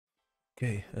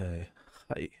Okay,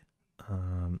 hi.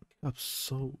 I have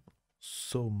so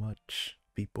much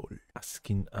people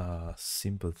asking a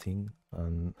simple thing,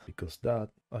 and because that,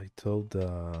 I thought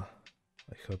I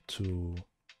had to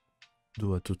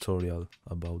do a tutorial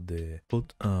about the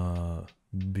put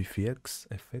BFX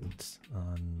effects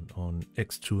and on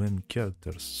X2M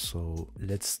characters. So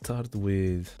let's start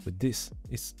with this.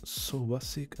 It's so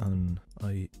basic, and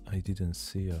I didn't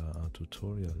see a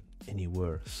tutorial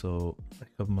anywhere. So I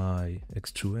have my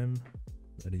X2M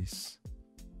that is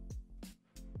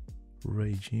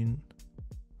raging.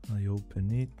 I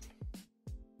open it.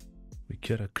 We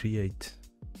gotta create.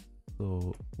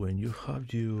 So when you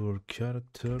have your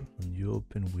character and you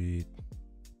open with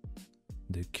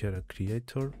the character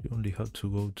creator, you only have to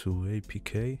go to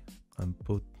APK and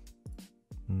put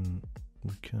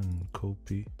we can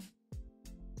copy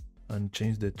and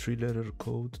change the 3-letter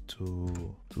code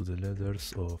to the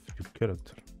letters of your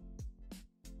character.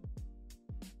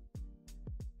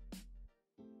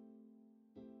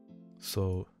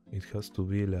 So it has to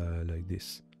be like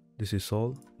this. This is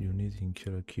all you need in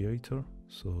character creator.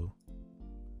 So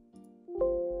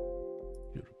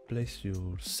you replace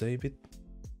your save it,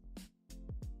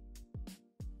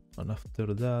 and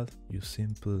after that you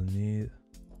simply need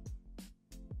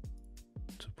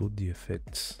to put the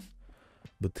effects.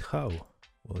 But how?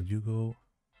 Well, you go,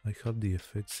 I have the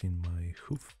effects in my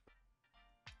hoof.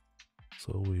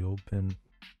 So we open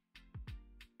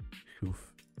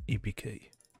hoof EPK.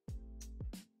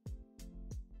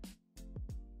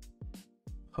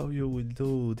 How you will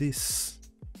do this?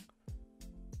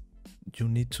 You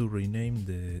need to rename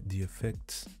the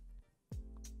effects.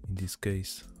 In this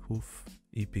case, hoof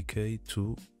EPK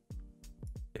to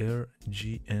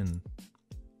RGN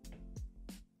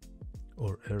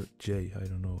or RJ. I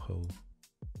don't know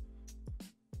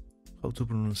how to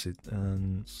pronounce it.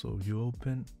 And so you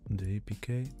open the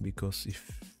APK, because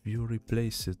if you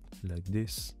replace it like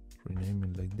this, rename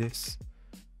it like this,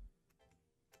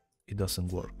 it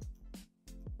doesn't work.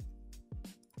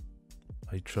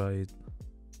 I tried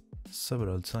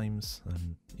several times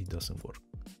and it doesn't work.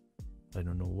 I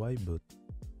don't know why, but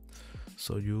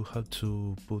so you have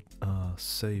to put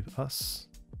save as,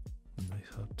 and I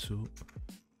have to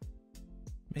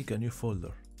make a new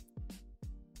folder,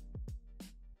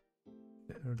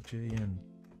 RJN,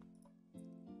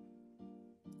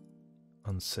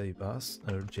 and save as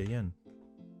RJN,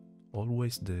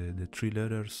 always the 3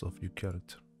 letters of your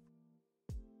character.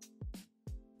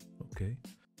 Okay,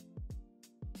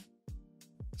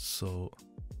 so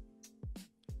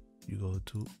you go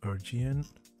to RGN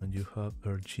and you have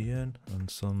RGN and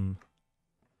some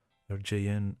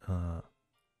RJN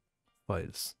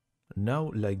files.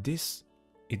 Now like this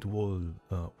it will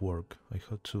work. I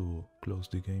had to close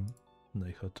the game and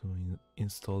I had to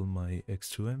install my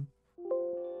X2M.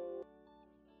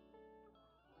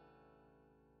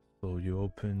 So you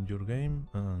open your game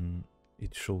and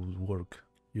it should work.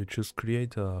 You just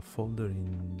create a folder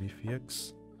in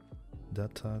BFX,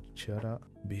 data, chara,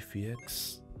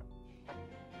 BFX.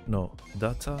 No,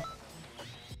 data,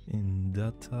 in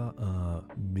data,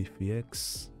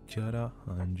 BFX, chara,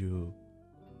 and you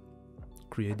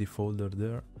create the folder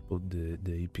there, put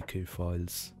the APK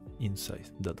files inside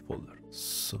that folder.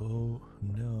 So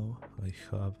now I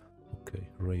have, okay,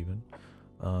 Raven,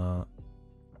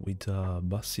 with a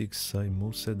basic side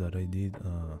moveset that I did,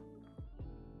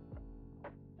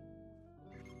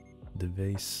 the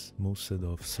base moveset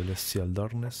of Celestial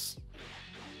Darkness.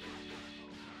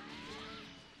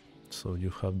 So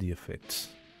you have the effects.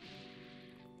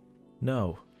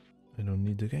 Now I don't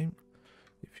need the game.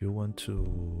 If you want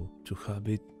to have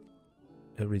it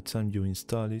every time you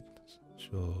install it,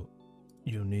 so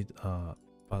you need a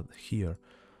pad here.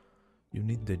 You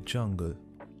need the jungle.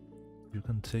 You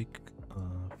can take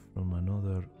from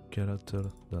another character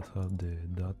that have the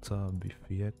data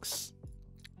BFX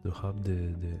to have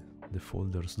the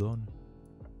folders done,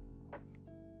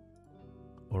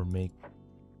 or make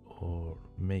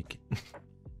it.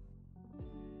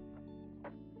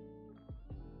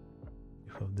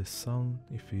 You have the sound.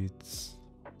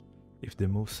 If the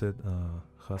moveset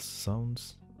has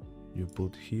sounds, you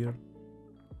put here.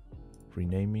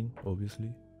 Renaming,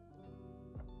 obviously.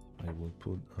 I will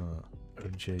put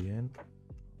RJN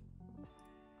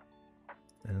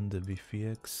and the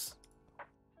BFX.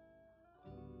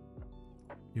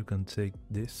 You can take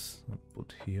this and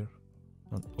put here,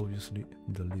 and obviously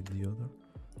delete the other.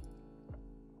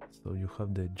 So you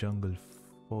have the jungle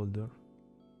folder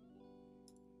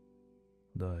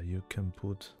that you can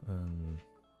put, and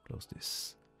close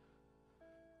this.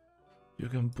 You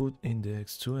can put in the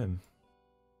X2M.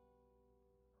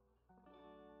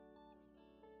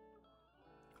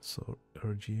 So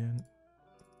RGN,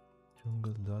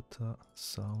 jungle data,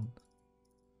 sound.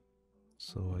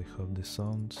 So I have the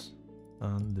sounds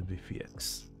and the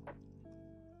VFX.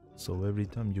 So every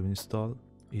time you install,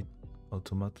 it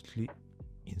automatically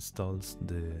installs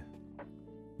the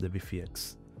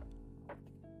VFX.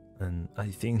 And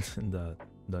I think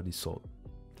that is all.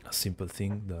 A simple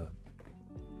thing that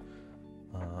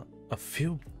a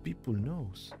few people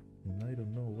knows, and I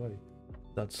don't know why.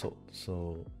 That's all.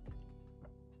 So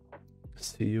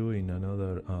see you in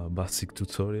another basic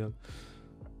tutorial.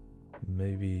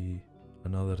 Maybe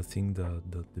another thing that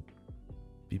the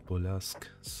people ask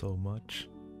so much.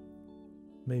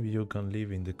 Maybe you can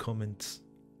leave in the comments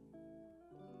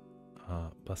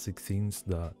basic things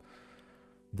that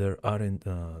there aren't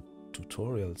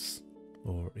tutorials,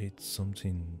 or it's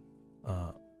something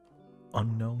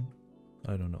unknown.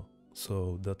 I don't know.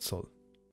 So that's all.